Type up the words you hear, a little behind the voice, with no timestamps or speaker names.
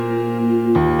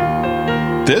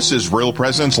This is Real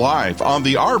Presence Live on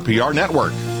the RPR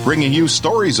Network, bringing you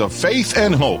stories of faith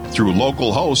and hope through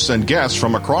local hosts and guests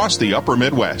from across the upper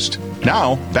Midwest.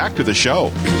 Now, back to the show.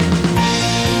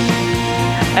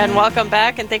 And welcome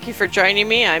back, and thank you for joining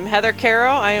me. I'm Heather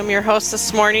Carroll. I am your host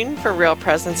this morning for Real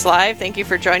Presence Live. Thank you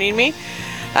for joining me.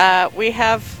 We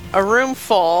have a room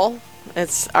full.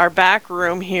 It's our back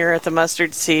room here at the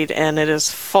Mustard Seed, and it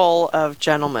is full of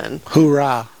gentlemen.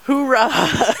 Hoorah.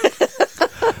 Hoorah.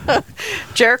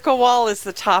 Jericho Wall is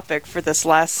the topic for this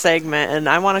last segment, and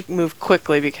I want to move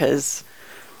quickly because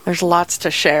there's lots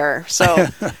to share. So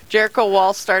Jericho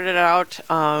Wall started out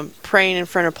praying in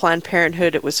front of Planned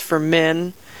Parenthood. It was for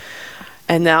men.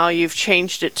 And now you've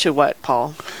changed it to what,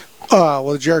 Paul?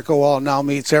 Well, Jericho Wall now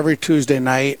meets every Tuesday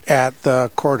night at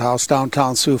the courthouse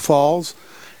downtown Sioux Falls.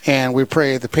 And we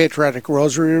pray the Patriotic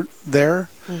Rosary there.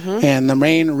 Mm-hmm. And the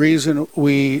main reason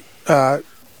we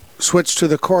switched to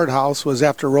the courthouse was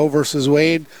after Roe versus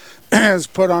Wade has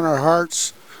put on our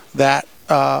hearts that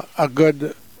a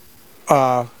good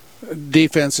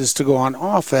defense is to go on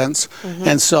offense. Mm-hmm.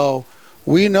 And so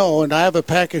we know, and I have a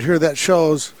packet here that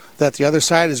shows that the other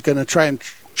side is going to try and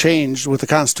change with the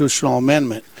constitutional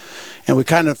amendment. And we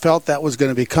kind of felt that was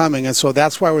going to be coming, and so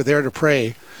that's why we're there to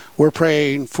pray. We're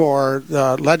praying for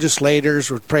legislators,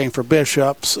 we're praying for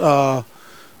bishops.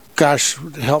 Gosh,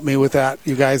 help me with that,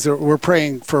 you guys. We're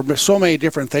praying for so many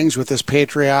different things with this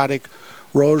Patriotic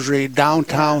Rosary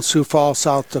downtown Sioux Falls,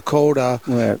 South Dakota.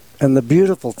 Right. And the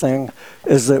beautiful thing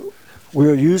is that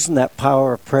we're using that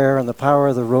power of prayer and the power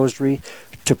of the Rosary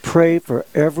to pray for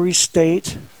every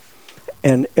state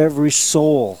and every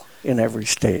soul in every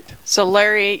state. So,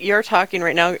 Larry, you're talking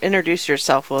right now. Introduce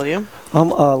yourself, will you? I'm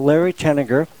Larry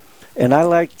Tenninger, and I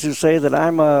like to say that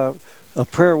I'm a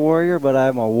prayer warrior, but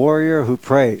I'm a warrior who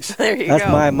prays. There you That's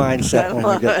go. my mindset when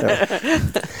we get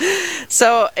there.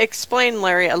 So, explain,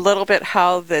 Larry, a little bit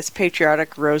how this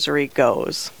Patriotic Rosary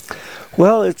goes.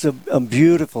 Well, it's a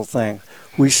beautiful thing.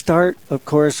 We start, of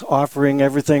course, offering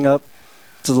everything up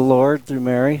to the Lord through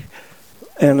Mary.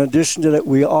 In addition to that,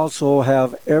 we also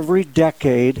have every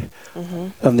decade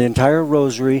of the entire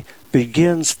Rosary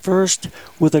begins first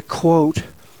with a quote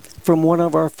from one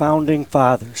of our founding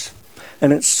fathers.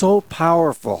 And it's so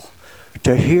powerful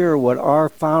to hear what our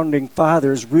founding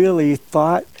fathers really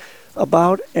thought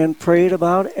about and prayed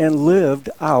about and lived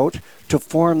out to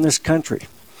form this country.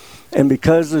 And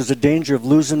because there's a danger of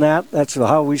losing that, that's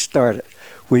how we started.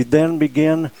 We then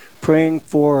begin praying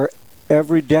for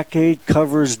every decade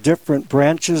covers different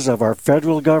branches of our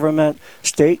federal government,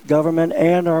 state government,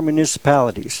 and our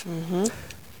municipalities. Mm-hmm.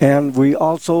 And we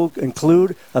also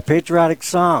include a patriotic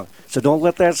song. So don't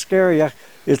let that scare you.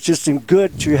 It's just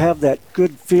good to have that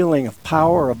good feeling of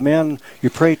power of men.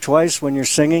 You pray twice when you're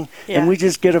singing, and we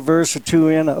just get a verse or two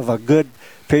in of a good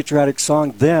patriotic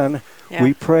song. Then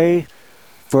we pray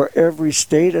for every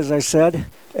state, as I said,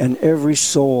 and every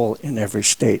soul in every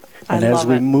state. And as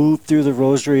we move through the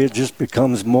Rosary, it just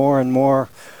becomes more and more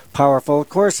powerful. Of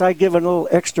course, I give a little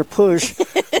extra push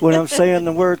when I'm saying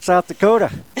the word South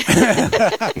Dakota.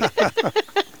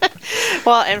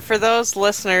 Well, and for those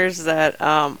listeners that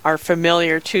are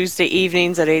familiar, Tuesday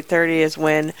evenings at 8:30 is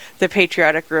when the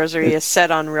Patriotic Rosary is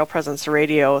set on Real Presence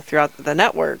Radio throughout the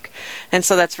network. And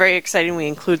so that's very exciting. We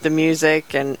include the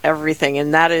music and everything,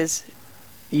 and that is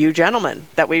you gentlemen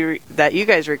that you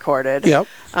guys recorded. Yep.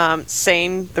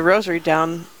 Saying the Rosary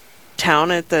downtown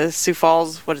at the Sioux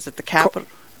Falls, what is it, the Capitol?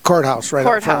 Courthouse, right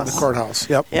out front of the courthouse.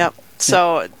 Yep.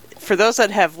 So for those that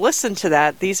have listened to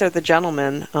that, these are the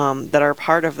gentlemen that are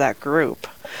part of that group.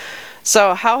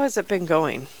 So how has it been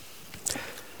going?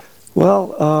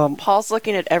 Well, Paul's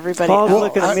looking at everybody. Paul's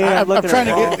looking at me. I'm looking trying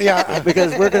at to get,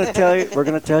 because we're going to tell you. We're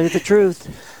going to tell you the truth.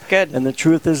 Good. And the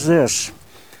truth is this: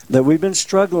 that we've been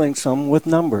struggling some with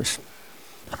numbers,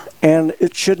 and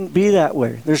it shouldn't be that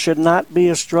way. There should not be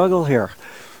a struggle here.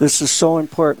 This is so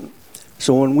important.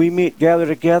 So when we gather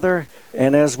together,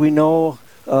 and as we know,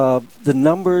 the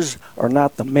numbers are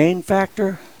not the main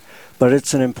factor, but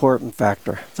it's an important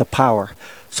factor, the power.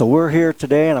 So we're here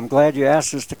today, and I'm glad you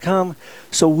asked us to come,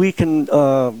 so we can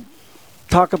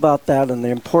talk about that and the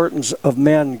importance of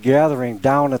men gathering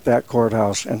down at that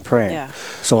courthouse and praying. Yeah.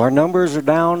 So our numbers are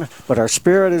down, but our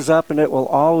spirit is up, and it will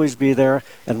always be there.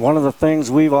 And one of the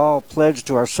things we've all pledged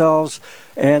to ourselves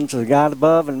and to God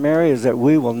above and Mary is that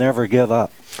we will never give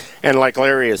up. And like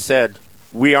Larry has said,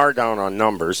 we are down on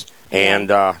numbers, and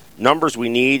numbers we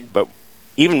need, but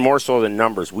even more so than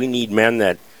numbers, we need men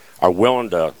that are willing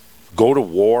to go to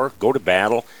war, go to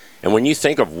battle. And when you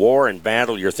think of war and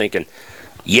battle, you're thinking,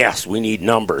 yes, we need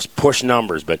numbers, push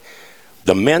numbers. But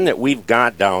the men that we've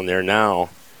got down there now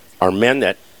are men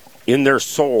that, in their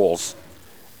souls,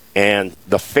 and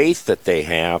the faith that they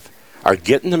have are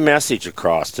getting the message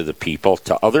across to the people,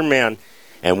 to other men,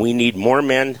 and we need more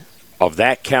men of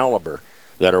that caliber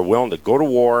that are willing to go to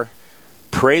war,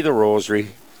 pray the rosary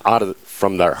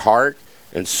from their heart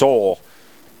and soul,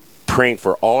 praying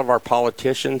for all of our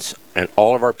politicians and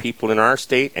all of our people in our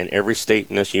state and every state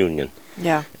in this union.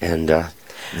 Yeah. And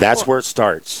that's where it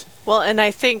starts. Well, and I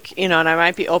think, and I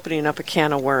might be opening up a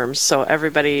can of worms, so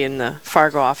everybody in the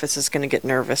Fargo office is going to get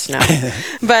nervous now.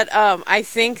 But I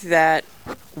think that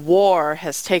war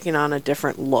has taken on a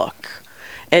different look.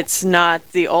 It's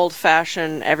not the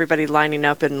old-fashioned everybody lining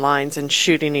up in lines and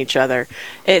shooting each other.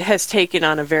 It has taken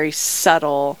on a very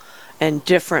subtle and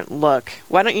different look.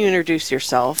 Why don't you introduce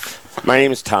yourself? My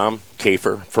name is Tom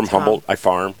Kafer from Humboldt. I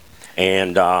farm.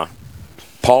 And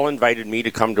Paul invited me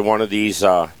to come to one of these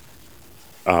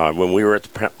when we were at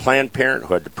the Planned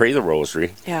Parenthood to pray the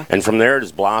rosary. Yeah. And from there it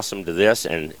has blossomed to this,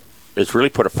 and it's really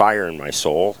put a fire in my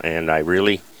soul. And I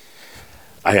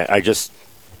just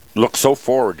look so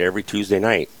forward to every Tuesday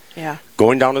night. Yeah.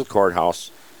 Going down to the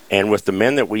courthouse, and with the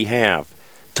men that we have,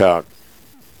 to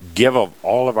give of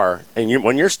all of our... And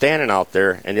when you're standing out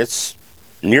there, and it's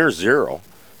near zero,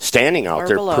 standing out or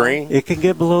there below. praying... It can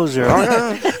get below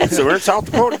zero. So we're in South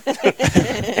Dakota.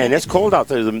 And it's cold out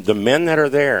there. The men that are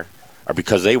there are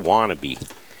because they want to be.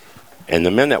 And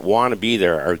the men that want to be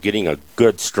there are getting a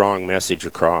good, strong message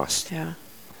across. Yeah.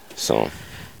 So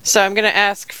I'm going to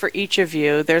ask for each of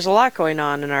you. There's a lot going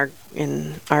on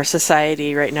in our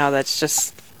society right now that's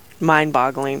just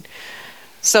mind-boggling.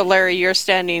 So, Larry, you're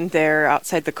standing there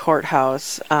outside the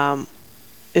courthouse.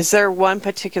 Is there one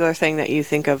particular thing that you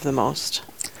think of the most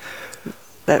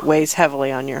that weighs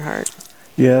heavily on your heart?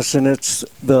 Yes, and it's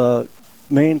the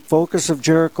main focus of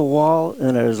Jericho Wall,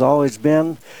 and it has always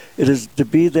been. It is to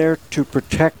be there to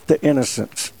protect the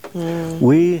innocents.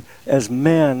 We, as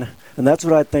men, and that's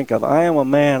what I think of. I am a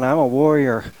man. I'm a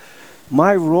warrior.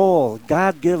 My role,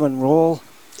 God-given role,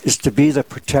 is to be the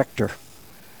protector.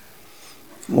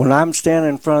 When I'm standing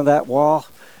in front of that wall,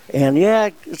 and yeah,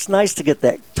 it's nice to get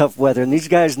that tough weather, and these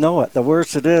guys know it. The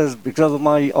worse it is, because of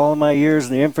all my years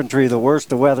in the infantry, the worse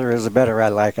the weather is, the better I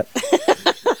like it.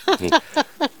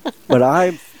 But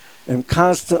I am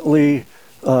constantly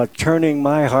turning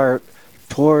my heart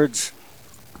towards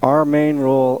our main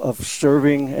role of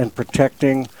serving and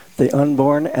protecting the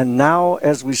unborn. And now,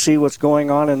 as we see what's going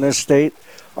on in this state,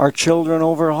 our children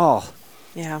overall.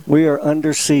 Yeah. We are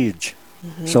under siege.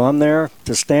 So I'm there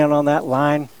to stand on that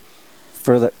line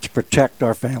to protect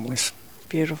our families.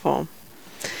 Beautiful.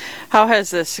 How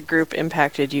has this group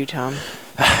impacted you, Tom?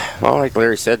 Well, like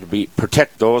Larry said, to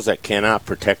protect those that cannot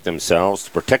protect themselves,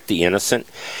 to protect the innocent.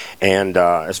 And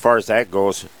as far as that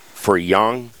goes, for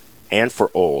young and for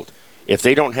old, if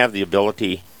they don't have the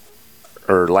ability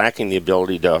or lacking the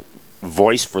ability to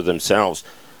voice for themselves,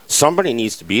 somebody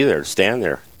needs to be there, to stand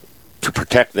there, to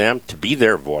protect them, to be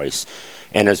their voice.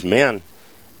 And as men,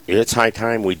 it's high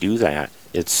time we do that.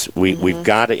 We've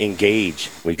got to engage.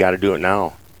 We've got to do it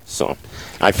now. So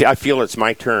I feel it's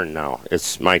my turn now.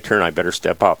 It's my turn. I better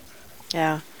step up.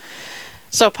 Yeah.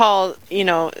 So, Paul,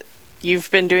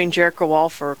 you've been doing Jericho Wall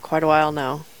for quite a while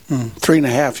now.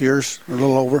 3.5 years, a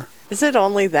little over. Is it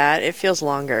only that? It feels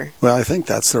longer. Well, I think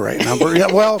that's the right number. Yeah.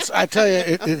 Well, I tell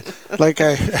you, like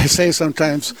I say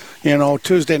sometimes,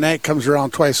 Tuesday night comes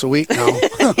around twice a week now.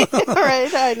 All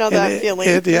right, I know that feeling.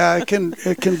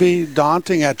 It can be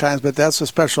daunting at times, but that's a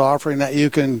special offering that you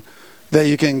can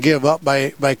give up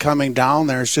by coming down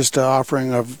there. It's just an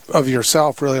offering of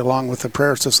yourself, really, along with the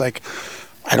prayer. It's just like,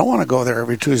 I don't want to go there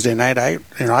every Tuesday night.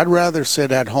 I'd rather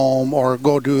sit at home or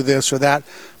go do this or that.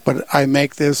 But I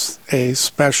make this a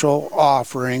special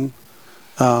offering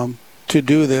to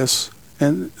do this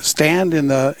and stand in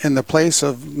the place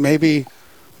of maybe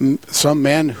some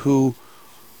men who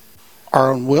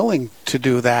are unwilling to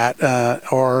do that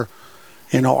or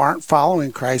aren't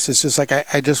following Christ. It's just like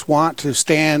I just want to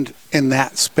stand in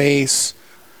that space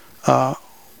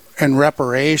in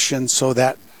reparation, so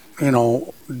that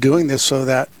doing this so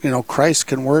that Christ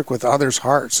can work with others'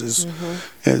 hearts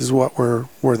is what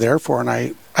we're there for,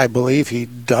 and I believe He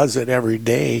does it every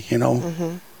day.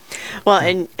 Well,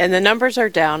 and the numbers are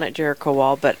down at Jericho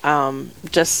Wall, but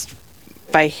just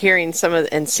by hearing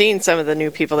and seeing some of the new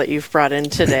people that you've brought in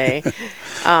today,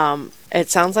 it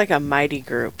sounds like a mighty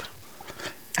group.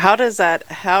 How does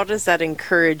that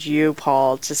encourage you,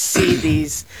 Paul, to see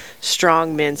these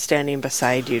strong men standing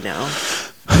beside you now?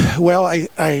 Well,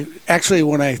 I actually,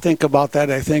 when I think about that,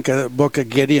 I think of the book of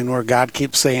Gideon, where God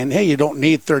keeps saying, hey, you don't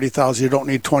need 30,000, you don't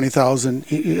need 20,000.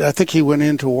 I think he went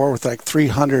into war with like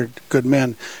 300 good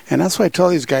men. And that's why I tell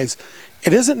these guys,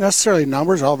 it isn't necessarily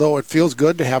numbers, although it feels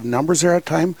good to have numbers there at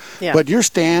time. Yeah. But you're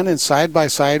standing side by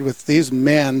side with these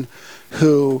men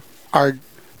who are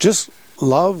just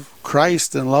love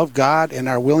Christ and love God and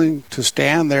are willing to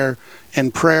stand there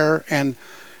in prayer. And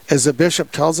as the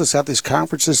bishop tells us at these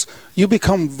conferences, you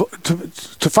become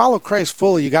to follow Christ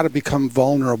fully. You got to become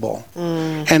vulnerable,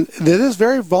 and it is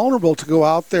very vulnerable to go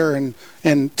out there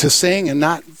and to sing and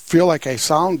not feel like I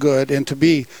sound good, and to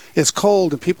be it's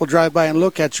cold and people drive by and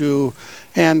look at you,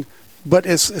 but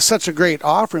it's such a great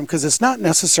offering because it's not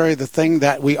necessarily the thing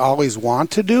that we always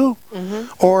want to do,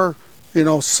 or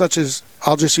such as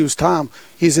I'll just use Tom.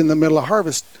 He's in the middle of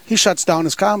harvest. He shuts down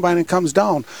his combine and comes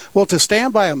down. Well, to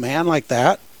stand by a man like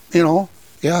that,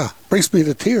 brings me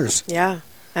to tears. Yeah,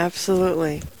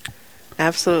 absolutely.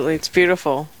 Absolutely. It's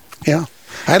beautiful. Yeah.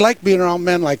 I like being around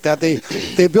men like that.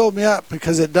 They build me up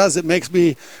because it makes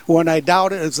me, when I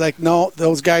doubt it, it's like, no,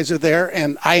 those guys are there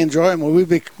and I enjoy them.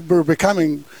 We're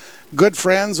becoming good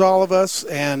friends, all of us,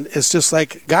 and it's just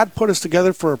like God put us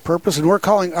together for a purpose, and we're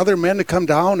calling other men to come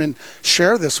down and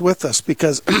share this with us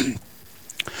because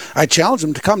I challenge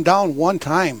them to come down one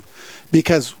time,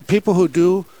 because people who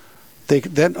do,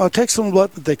 it takes them a little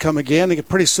bit, they come again, they get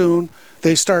pretty soon,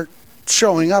 they start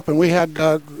showing up. And we had,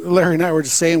 Larry and I were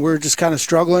just saying, we were just kind of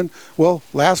struggling. Well,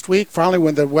 last week, finally,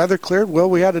 when the weather cleared,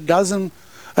 we had a dozen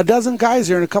guys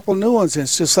here and a couple new ones. And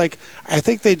it's just like, I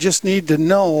think they just need to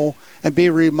know and be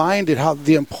reminded how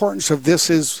the importance of this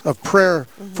is, of prayer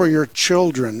for your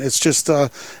children. It's just, and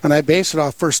I base it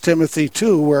off 1 Timothy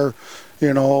 2, where,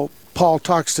 Paul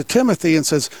talks to Timothy and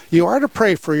says, you are to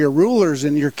pray for your rulers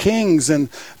and your kings. And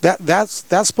that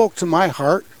spoke to my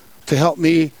heart to help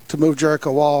me to move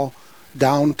Jericho Wall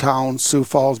downtown Sioux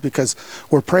Falls, because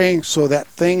we're praying so that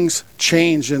things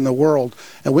change in the world.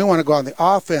 And we want to go on the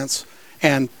offense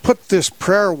and put this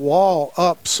prayer wall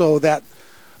up so that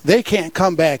they can't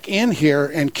come back in here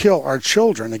and kill our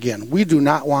children again. We do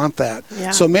not want that.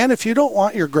 Yeah. So, man, if you don't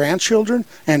want your grandchildren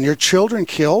and your children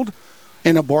killed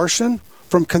in abortion,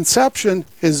 from conception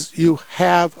is you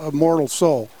have an immortal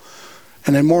soul.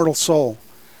 And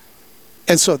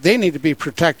so they need to be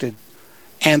protected.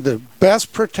 And the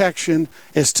best protection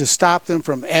is to stop them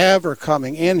from ever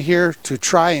coming in here to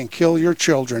try and kill your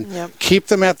children. Yep. Keep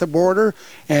them at the border,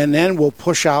 and then we'll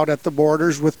push out at the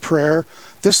borders with prayer.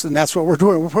 And that's what we're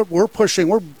doing. We're pushing.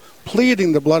 We're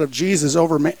pleading the blood of Jesus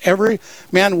over every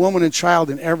man, woman, and child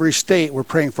in every state. We're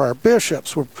praying for our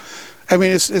bishops.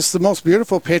 It's the most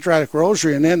beautiful patriotic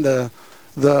rosary, and then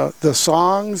the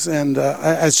songs, and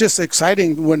it's just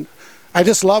exciting when. I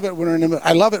just love it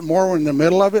I love it more when we're in the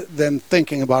middle of it than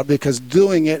thinking about it, because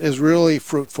doing it is really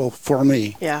fruitful for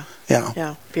me. Yeah. Yeah.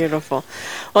 Yeah. Beautiful.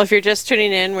 Well, if you're just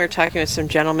tuning in, we're talking with some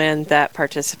gentlemen that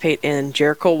participate in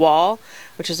Jericho Wall,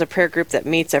 which is a prayer group that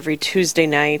meets every Tuesday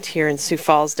night here in Sioux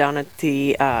Falls down at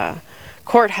the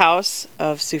courthouse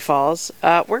of Sioux Falls.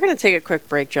 We're going to take a quick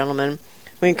break, gentlemen.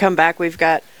 When we come back, we've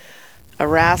got a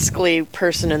rascally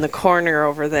person in the corner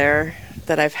over there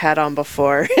that I've had on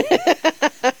before.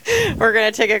 We're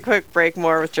going to take a quick break,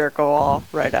 more with Jericho Wall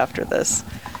right after this.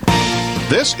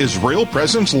 This is Real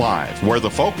Presence Live, where the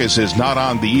focus is not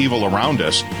on the evil around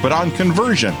us, but on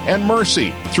conversion and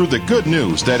mercy through the good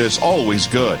news that is always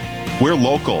good. We're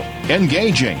local,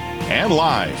 engaging, and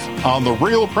live on the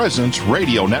Real Presence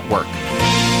Radio Network.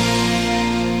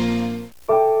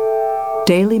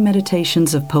 Daily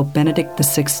Meditations of Pope Benedict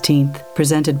XVI,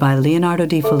 presented by Leonardo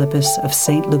D. Philippus of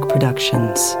St. Luke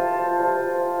Productions.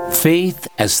 Faith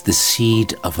as the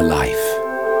seed of life.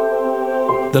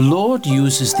 The Lord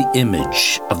uses the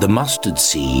image of the mustard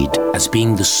seed as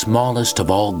being the smallest of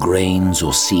all grains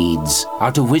or seeds,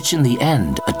 out of which in the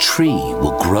end a tree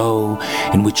will grow,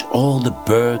 in which all the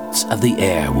birds of the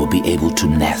air will be able to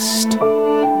nest.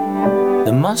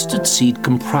 The mustard seed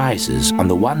comprises, on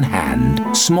the one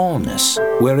hand, smallness,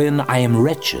 wherein I am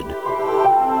wretched,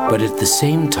 but at the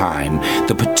same time,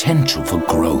 the potential for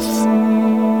growth.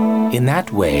 In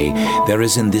that way, there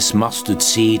is in this mustard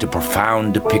seed a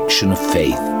profound depiction of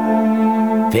faith.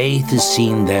 Faith is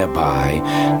seen thereby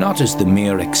not as the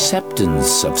mere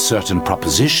acceptance of certain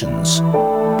propositions,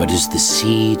 but as the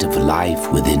seed of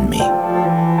life within me.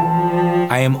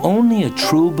 I am only a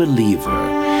true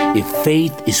believer if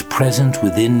faith is present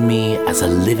within me as a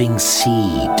living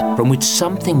seed from which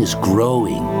something is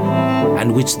growing,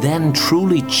 and which then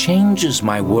truly changes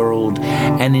my world,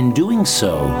 and in doing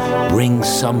so brings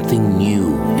something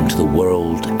new into the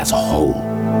world as a whole.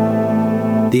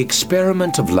 The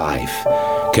experiment of life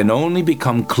can only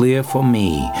become clear for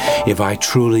me if I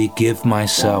truly give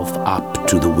myself up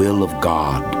to the will of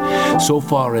God, so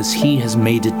far as He has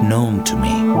made it known to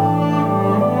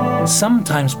me.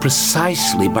 sometimes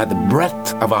precisely by the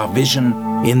breadth of our vision,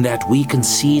 in that we can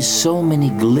see so many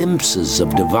glimpses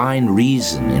of divine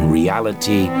reason in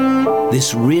reality,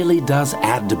 this really does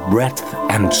add breadth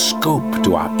and scope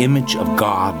to our image of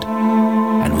God,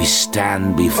 and we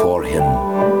stand before Him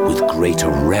with greater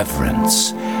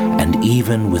reverence and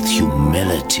even with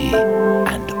humility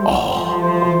and awe.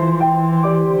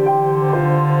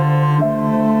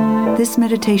 This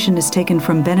meditation is taken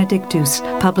from Benedictus,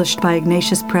 published by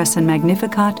Ignatius Press and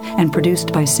Magnificat, and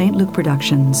produced by St. Luke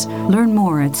Productions. Learn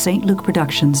more at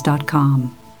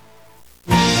stlukeproductions.com.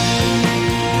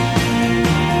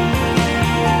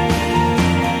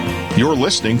 You're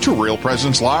listening to Real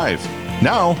Presence Live.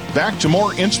 Now, back to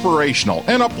more inspirational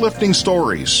and uplifting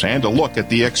stories and a look at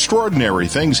the extraordinary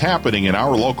things happening in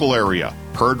our local area.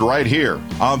 Heard right here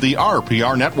on the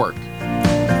RPR Network.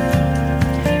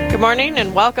 Good morning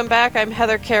and welcome back. I'm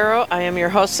Heather Caro. I am your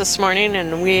host this morning,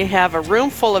 and we have a room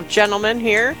full of gentlemen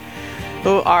here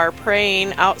who are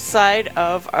praying outside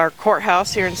of our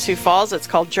courthouse here in Sioux Falls. It's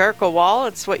called Jericho Wall.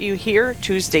 It's what you hear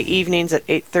Tuesday evenings at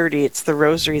 8:30. It's the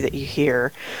rosary that you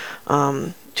hear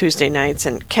Tuesday nights.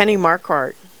 And Kenny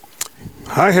Marquardt.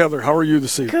 Hi, Heather. How are you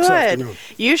this afternoon? Good.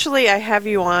 Usually I have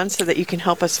you on so that you can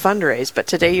help us fundraise, but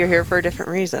today you're here for a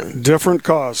different reason. Different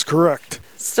cause, correct.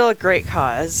 Still a great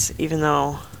cause, even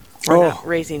though we're not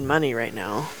raising money right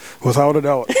now. Without a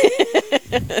doubt.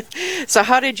 So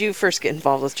how did you first get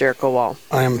involved with Jericho Wall?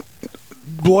 I am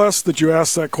blessed that you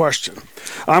asked that question.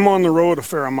 I'm on the road a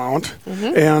fair amount,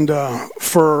 and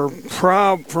for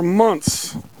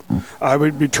months, I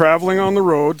would be traveling on the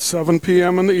road, 7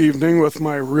 p.m. in the evening, with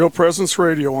my Real Presence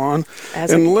radio on,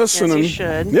 listening. As you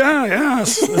should.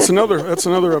 Yes. That's another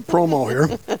promo here.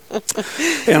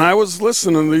 And I was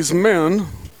listening to these men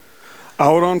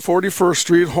out on 41st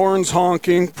Street, horns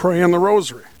honking, praying the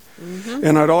rosary.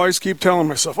 And I'd always keep telling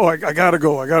myself, I got to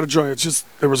go, I got to join. It's just,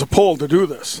 there was a pull to do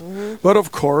this. But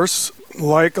of course,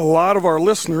 like a lot of our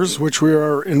listeners, which we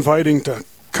are inviting to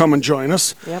come and join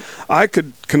us, I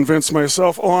could convince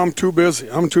myself, I'm too busy.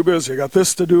 I got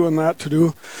this to do and that to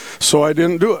do. So I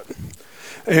didn't do it.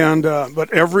 And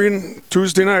but every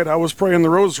Tuesday night I was praying the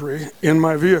rosary in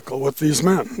my vehicle with these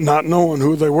men, not knowing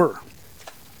who they were.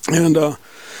 And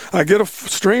I get a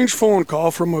strange phone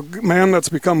call from a man that's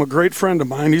become a great friend of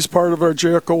mine. He's part of our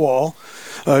Jericho Wall.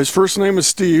 His first name is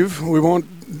Steve. We won't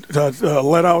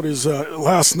let out his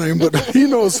last name, but he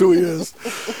knows who he is.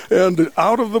 And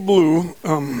out of the blue,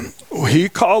 he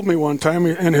called me one time,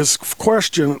 and his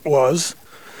question was,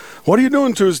 "What are you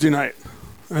doing Tuesday night?"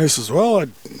 And I says, "Well,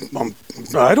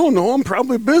 I don't know. I'm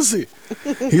probably busy."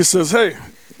 He says, "Hey,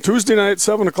 Tuesday night,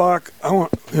 7 o'clock, I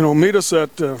want, meet us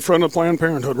at front of Planned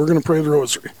Parenthood. We're going to pray the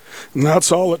rosary." And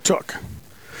that's all it took,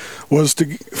 was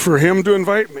for him to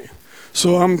invite me.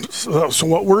 So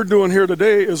what we're doing here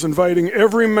today is inviting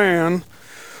every man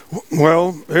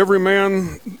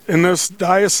in this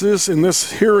diocese, in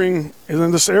this hearing,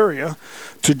 in this area,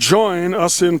 to join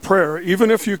us in prayer. Even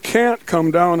if you can't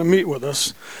come down and meet with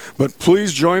us, but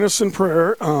please join us in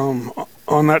prayer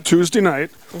on that Tuesday night,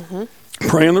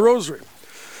 praying the rosary.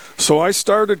 So I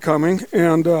started coming,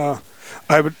 and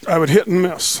I would hit and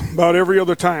miss about every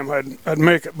other time. I'd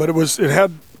make it, but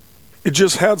it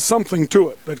just had something to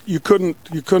it that you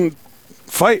couldn't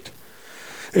fight.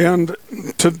 And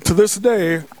to this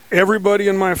day, everybody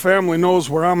in my family knows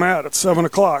where I'm at 7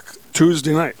 o'clock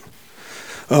Tuesday night.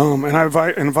 And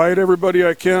I invite everybody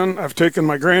I can. I've taken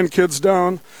my grandkids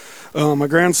down. My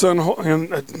grandson,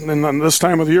 and on this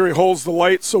time of the year, he holds the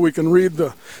light so we can read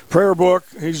the prayer book.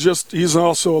 He's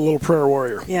also a little prayer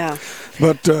warrior. Yeah.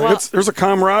 But there's a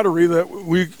camaraderie that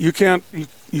you can't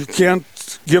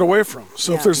get away from.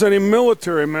 So if there's any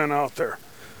military men out there,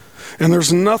 and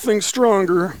there's nothing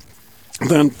stronger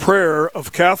than prayer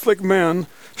of Catholic men,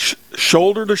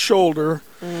 shoulder to shoulder,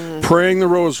 praying the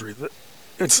rosary.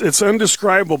 It's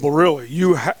indescribable, really.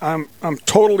 I'm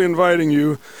totally inviting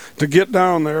you to get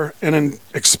down there and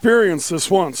experience this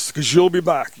once, because you'll be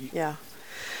back. Yeah.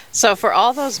 So for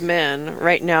all those men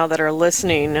right now that are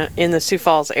listening in the Sioux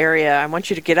Falls area, I want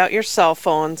you to get out your cell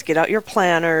phones, get out your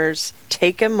planners,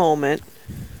 take a moment.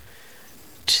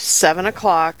 7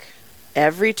 o'clock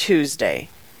every Tuesday.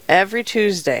 Every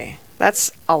Tuesday.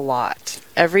 That's a lot.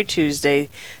 Every Tuesday,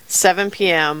 7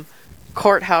 p.m.,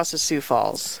 Courthouse of Sioux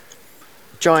Falls.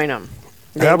 Join them.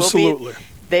 Absolutely.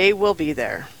 They will be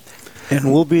there.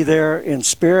 And we'll be there in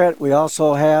spirit. We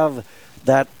also have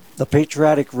the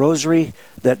Patriotic Rosary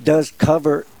that does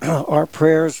cover our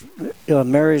prayers.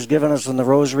 Mary's given us in the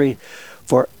Rosary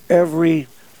for every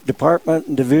department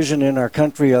and division in our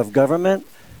country of government,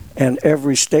 and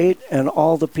every state, and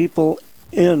all the people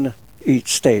in each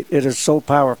state. It is so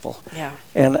powerful. Yeah.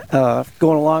 And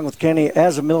going along with Kenny,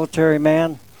 as a military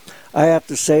man, I have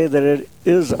to say that it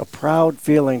is a proud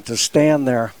feeling to stand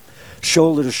there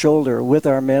shoulder to shoulder with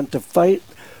our men to fight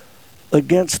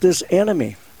against this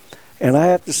enemy. And I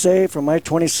have to say, from my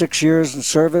 26 years in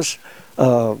service,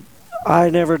 I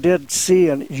never did see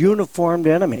a uniformed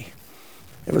enemy.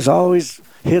 It was always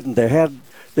hidden. They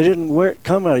didn't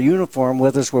come in a uniform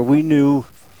with us where we knew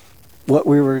what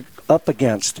we were up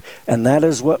against. And that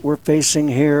is what we're facing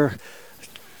here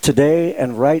today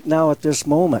and right now at this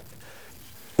moment.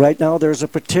 Right now there's a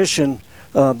petition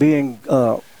being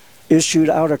issued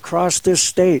out across this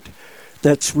state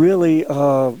that's really,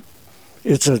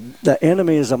 the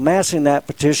enemy is amassing that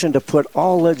petition to put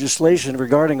all legislation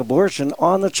regarding abortion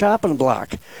on the chopping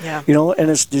block. Yeah. And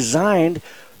it's designed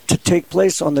to take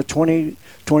place on the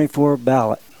 2024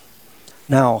 ballot.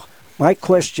 Now, my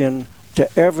question to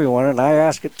everyone, and I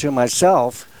ask it to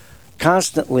myself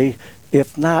constantly,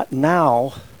 if not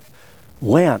now,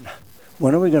 when?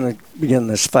 When are we going to begin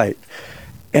this fight?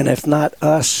 And if not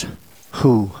us,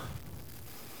 who?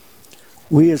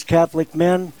 We as Catholic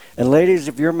men and ladies,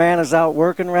 if your man is out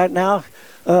working right now,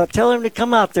 tell him to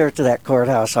come out there to that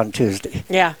courthouse on Tuesday.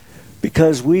 Yeah.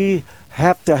 Because we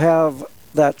have to have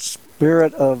that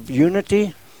spirit of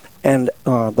unity, and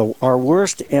our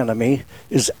worst enemy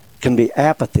can be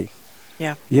apathy.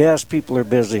 Yeah. Yes, people are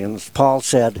busy, and as Paul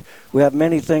said, we have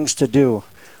many things to do.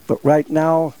 But right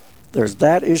now, there's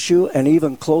that issue, and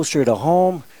even closer to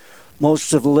home,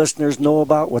 most of the listeners know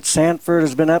about what Sanford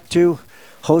has been up to,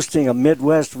 hosting a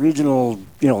Midwest regional,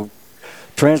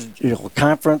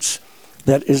 conference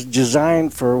that is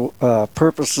designed for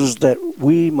purposes that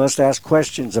we must ask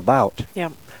questions about. Yeah.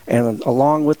 And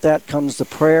along with that comes the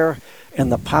prayer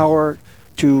and the power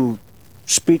to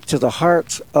speak to the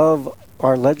hearts of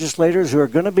our legislators who are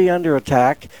going to be under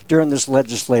attack during this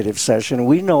legislative session.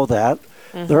 We know that.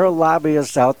 Mm-hmm. There are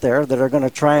lobbyists out there that are going to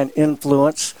try and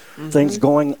influence things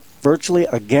going virtually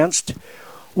against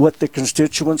what the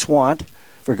constituents want,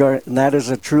 and that is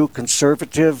a true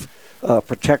conservative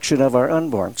protection of our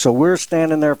unborn. So we're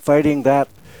standing there fighting that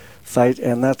fight,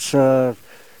 and that's our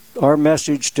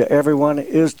message to everyone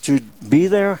is to be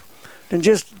there and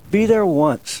just be there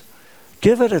once.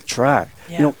 Give it a try.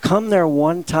 Yeah. Come there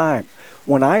one time.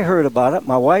 When I heard about it,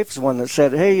 my wife's the one that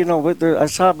said, hey, I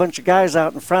saw a bunch of guys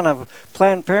out in front of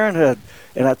Planned Parenthood,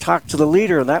 and I talked to the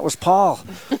leader, and that was Paul.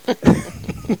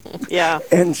 Yeah.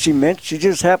 And she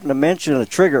just happened to mention a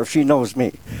trigger. She knows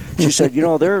me. She said,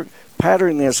 they're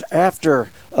patterning this after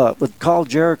called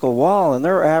Jericho Wall, and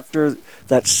they're after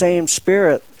that same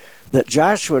spirit that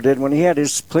Joshua did when he had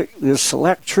his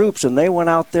select troops, and they went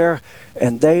out there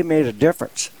and they made a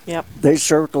difference. Yep. They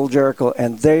circled Jericho,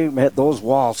 and those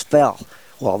walls fell.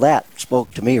 Well, that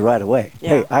spoke to me right away. Yeah.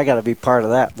 Hey, I got to be part of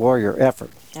that warrior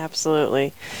effort.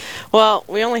 Absolutely. Well,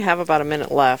 we only have about a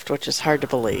minute left, which is hard to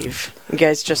believe. You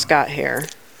guys just got here.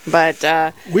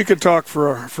 But we could talk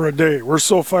for a day. We're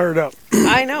so fired up.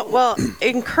 I know. Well,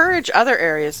 encourage other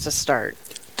areas to start.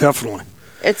 Definitely.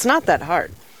 It's not that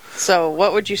hard. So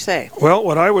what would you say? Well,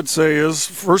 what I would say is,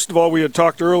 first of all, we had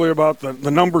talked earlier about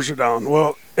the numbers are down.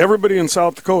 Well, everybody in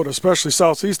South Dakota, especially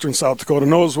southeastern South Dakota,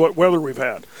 knows what weather we've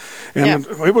had. And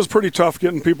it was pretty tough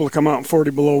getting people to come out in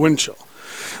 40 below wind chill.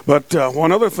 But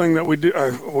one other thing that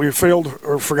we failed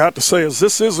or forgot to say is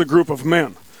this is a group of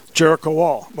men, Jericho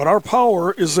Wall. But our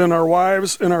power is in our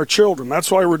wives and our children. That's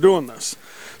why we're doing this.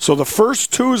 So the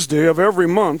first Tuesday of every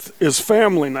month is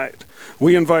family night.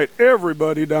 We invite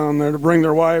everybody down there to bring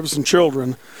their wives and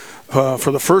children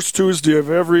for the first Tuesday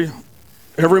of every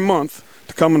month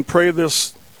to come and pray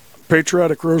this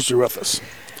patriotic rosary with us.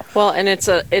 Well, and it's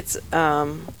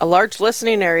a large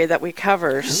listening area that we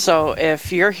cover. So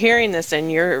if you're hearing this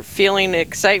and you're feeling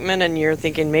excitement and you're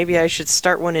thinking maybe I should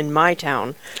start one in my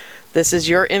town, this is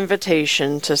your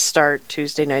invitation to start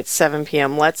Tuesday night, 7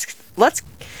 p.m. Let's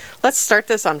start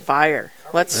this on fire.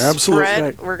 Let's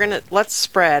spread. Let's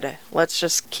spread. Let's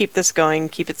just keep this going.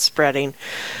 Keep it spreading,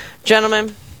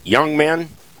 gentlemen. Young men,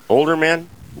 older men.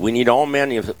 We need all men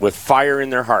with fire in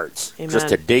their hearts, Amen. Just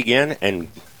to dig in and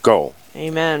go.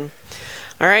 Amen.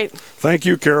 All right. Thank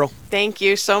you, Carol. Thank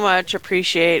you so much.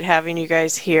 Appreciate having you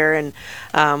guys here. And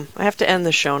I have to end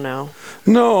the show now.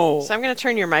 No. So I'm going to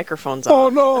turn your microphones off. Oh,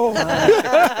 no.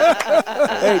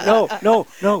 Hey, no.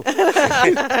 All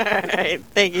right.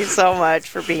 Thank you so much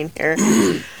for being here.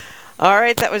 All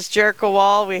right. That was Jericho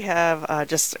Wall. We have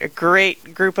just a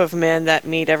great group of men that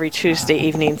meet every Tuesday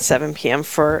evening, 7 p.m.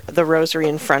 for the rosary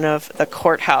in front of the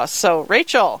courthouse. So,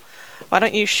 Rachel, why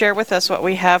don't you share with us what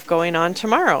we have going on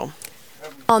tomorrow?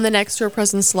 On the next Real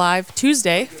Presence Live,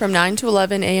 Tuesday, from 9 to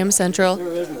 11 a.m. Central,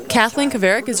 Kathleen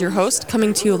Kaverick is your host,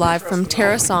 coming to you live from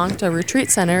Terra Sancta Retreat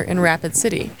Center in Rapid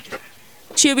City.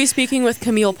 She'll be speaking with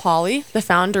Camille Pauly, the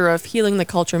founder of Healing the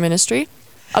Culture Ministry,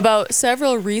 about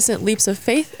several recent leaps of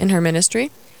faith in her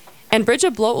ministry, and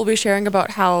Bridget Bloat will be sharing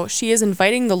about how she is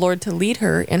inviting the Lord to lead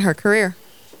her in her career.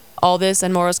 All this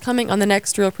and more is coming on the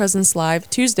next Real Presence Live,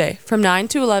 Tuesday, from 9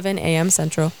 to 11 a.m.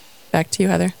 Central. Back to you,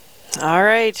 Heather. All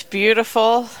right,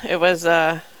 beautiful. It was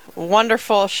a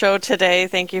wonderful show today.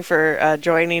 Thank you for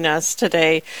joining us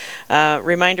today.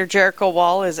 Reminder, Jericho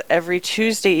Wall is every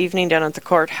Tuesday evening down at the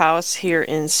courthouse here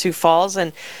in Sioux Falls,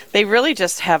 and they really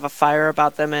just have a fire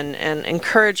about them and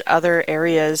encourage other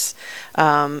areas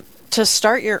to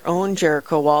start your own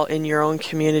Jericho Wall in your own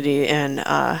community and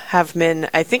have men.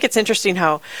 I think it's interesting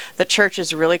how the church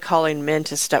is really calling men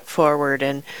to step forward,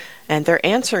 and they're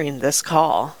answering this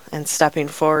call and stepping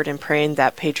forward and praying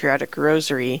that patriotic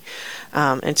rosary.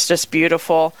 It's just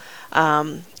beautiful.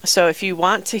 So if you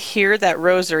want to hear that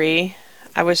rosary,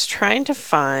 I was trying to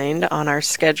find on our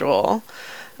schedule.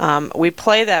 We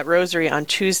play that rosary on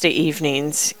Tuesday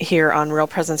evenings here on Real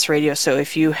Presence Radio. So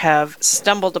if you have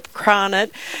stumbled upon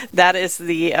it, that is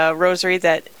the rosary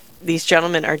that these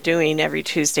gentlemen are doing every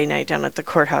Tuesday night down at the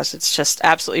courthouse. It's just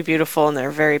absolutely beautiful, and they're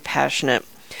very passionate.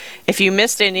 If you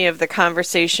missed any of the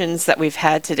conversations that we've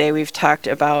had today, we've talked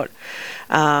about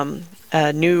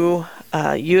a new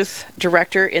youth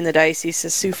director in the Diocese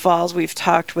of Sioux Falls. We've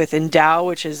talked with Endow,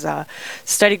 which is a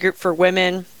study group for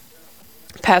women,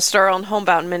 Pastoral and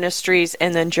Homebound Ministries,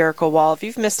 and then Jericho Wall. If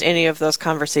you've missed any of those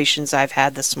conversations I've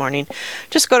had this morning,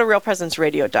 just go to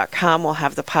realpresenceradio.com. We'll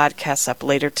have the podcast up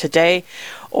later today,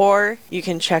 or you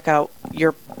can check out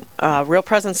your Real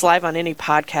Presence Live on any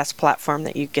podcast platform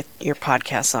that you get your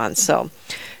podcasts on. So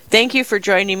thank you for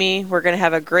joining me. We're going to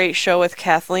have a great show with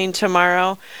Kathleen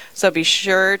tomorrow, so be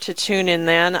sure to tune in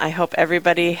then. I hope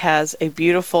everybody has a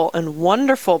beautiful and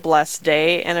wonderful, blessed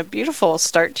day and a beautiful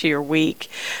start to your week.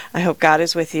 I hope God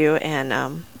is with you,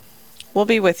 and we'll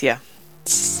be with you.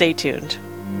 Stay tuned.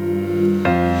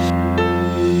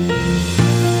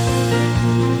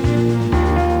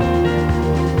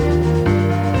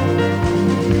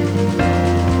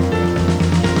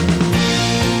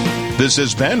 This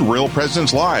has been Real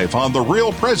Presence Live on the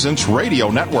Real Presence Radio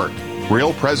Network.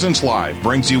 Real Presence Live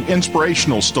brings you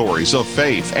inspirational stories of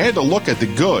faith and a look at the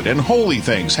good and holy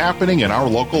things happening in our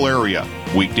local area.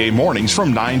 Weekday mornings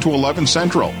from 9 to 11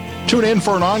 Central. Tune in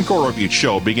for an encore of each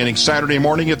show beginning Saturday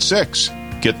morning at 6.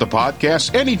 Get the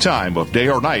podcast any time of day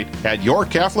or night at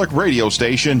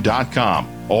yourcatholicradiostation.com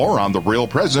or on the Real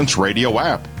Presence Radio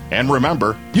app. And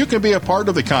remember, you can be a part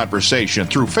of the conversation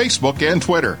through Facebook and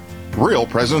Twitter. Real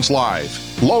Presence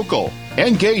Live, local,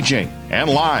 engaging, and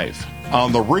live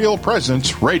on the Real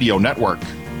Presence Radio Network.